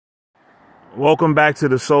Welcome back to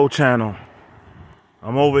the Soul Channel.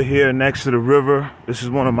 I'm over here next to the river. This is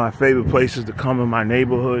one of my favorite places to come in my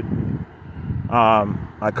neighborhood.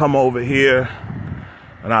 I come over here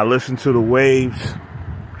and I listen to the waves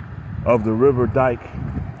of the river dike.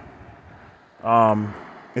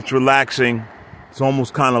 It's relaxing. It's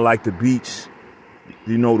almost kind of like the beach.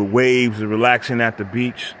 You know, the waves are relaxing at the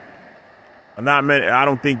beach. Not many. I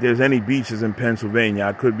don't think there's any beaches in Pennsylvania.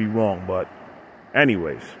 I could be wrong, but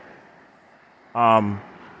anyways.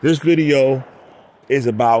 This video is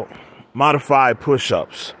about modified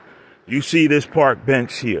push-ups. You see this park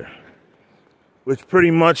bench here, which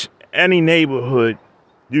pretty much any neighborhood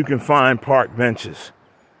you can find park benches.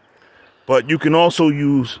 But you can also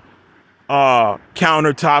use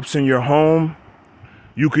countertops in your home.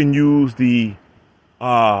 You can use the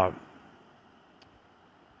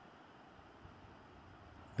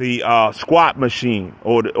squat machine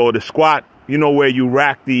or the squat, you know, where you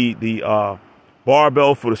rack the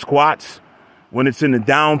barbell for the squats. When it's in the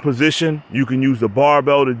down position, you can use the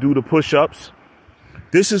barbell to do the push-ups.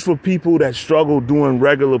 This is for people that struggle doing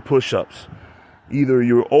regular push-ups. Either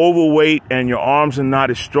you're overweight and your arms are not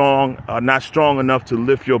strong enough to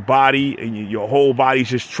lift your body, and your whole body's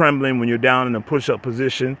just trembling when you're down in a push-up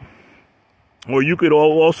position. Or you could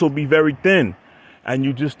also be very thin and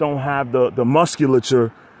you just don't have the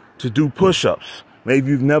musculature to do push-ups. Maybe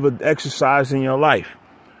you've never exercised in your life.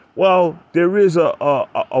 Well, there is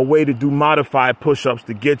a way to do modified push-ups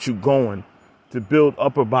to get you going, to build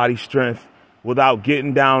upper body strength without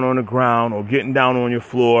getting down on the ground or getting down on your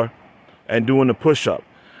floor and doing the push-up.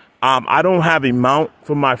 I don't have a mount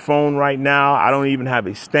for my phone right now. I don't even have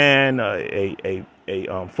a stand, a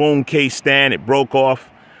phone case stand. It broke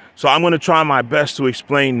off. So I'm going to try my best to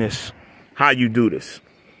explain this, how you do this.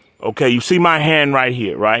 Okay, you see my hand right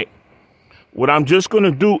here, right? What I'm just going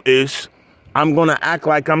to do is I'm going to act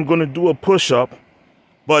like I'm going to do a push-up,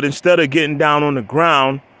 but instead of getting down on the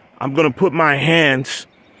ground, I'm going to put my hands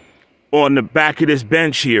on the back of this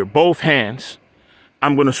bench here, both hands.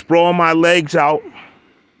 I'm going to sprawl my legs out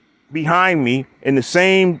behind me in the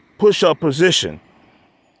same push-up position,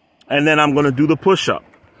 and then I'm going to do the push-up.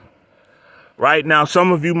 Right now,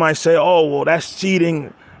 some of you might say, oh, well, that's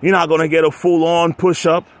cheating. You're not going to get a full-on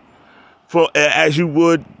push-up as you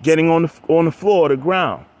would getting on the floor or the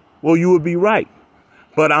ground. Well, you would be right,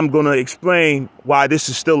 but I'm going to explain why this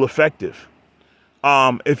is still effective.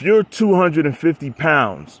 If you're 250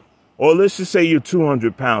 pounds, or let's just say you're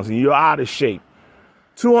 200 pounds and you're out of shape,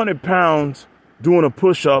 200 pounds doing a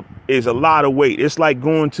push-up is a lot of weight. It's like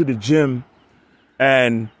going to the gym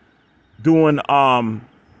and doing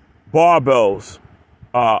barbells,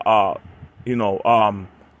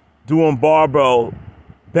 doing barbell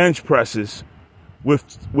bench presses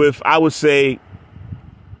with I would say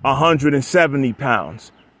 170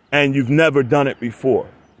 pounds, and you've never done it before.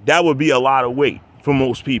 That would be a lot of weight for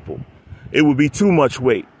most people. It would be too much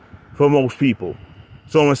weight for most people.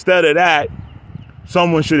 So instead of that,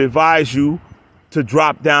 someone should advise you to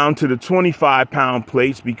drop down to the 25-pound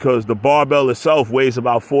plates, because the barbell itself weighs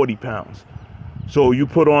about 40 pounds. So you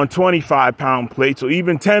put on 25-pound plates or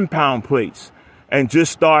even 10-pound plates and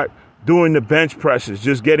just start doing the bench presses,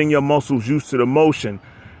 just getting your muscles used to the motion.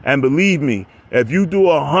 And believe me, if you do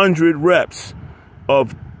 100 reps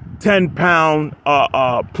of 10-pound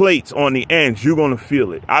plates on the ends, you're going to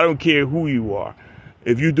feel it. I don't care who you are.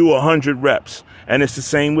 If you do 100 reps, and it's the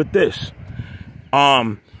same with this.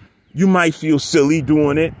 You might feel silly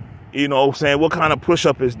doing it, you know, saying, what kind of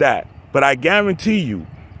push-up is that? But I guarantee you,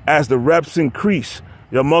 as the reps increase,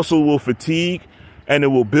 your muscle will fatigue, and it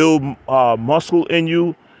will build muscle in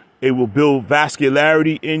you. It will build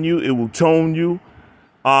vascularity in you. It will tone you.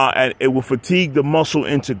 And it will fatigue the muscle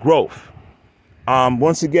into growth.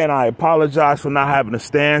 Once again, I apologize for not having a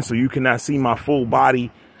stand, so you cannot see my full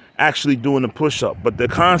body actually doing the push-up. But the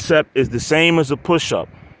concept is the same as a push-up.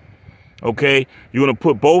 Okay? You're going to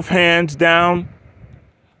put both hands down,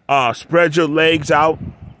 spread your legs out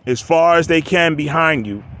as far as they can behind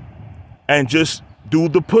you, and just do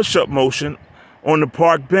the push-up motion on the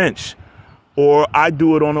park bench. Or I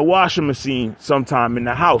do it on a washing machine sometime in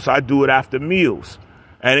the house. I do it after meals.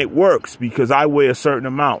 And it works because I weigh a certain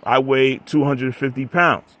amount. I weigh 250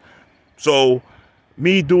 pounds. So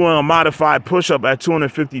me doing a modified push-up at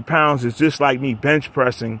 250 pounds is just like me bench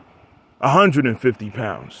pressing 150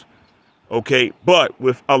 pounds. Okay, but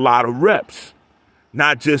with a lot of reps.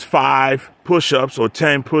 Not just 5 push-ups or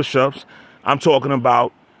 10 push-ups. I'm talking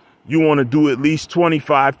about you want to do at least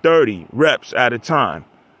 25, 30 reps at a time.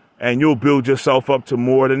 And you'll build yourself up to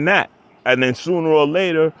more than that. And then sooner or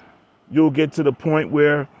later, you'll get to the point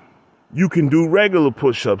where you can do regular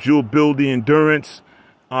push-ups. You'll build the endurance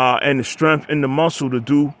and the strength in the muscle to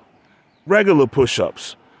do regular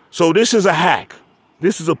push-ups. So this is a hack.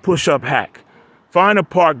 This is a push-up hack. Find a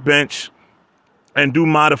park bench and do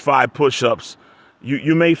modified push-ups.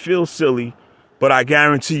 You may feel silly, but I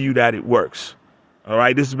guarantee you that it works. All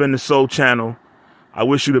right, this has been the Soul Channel. I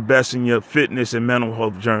wish you the best in your fitness and mental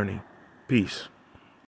health journey. Peace.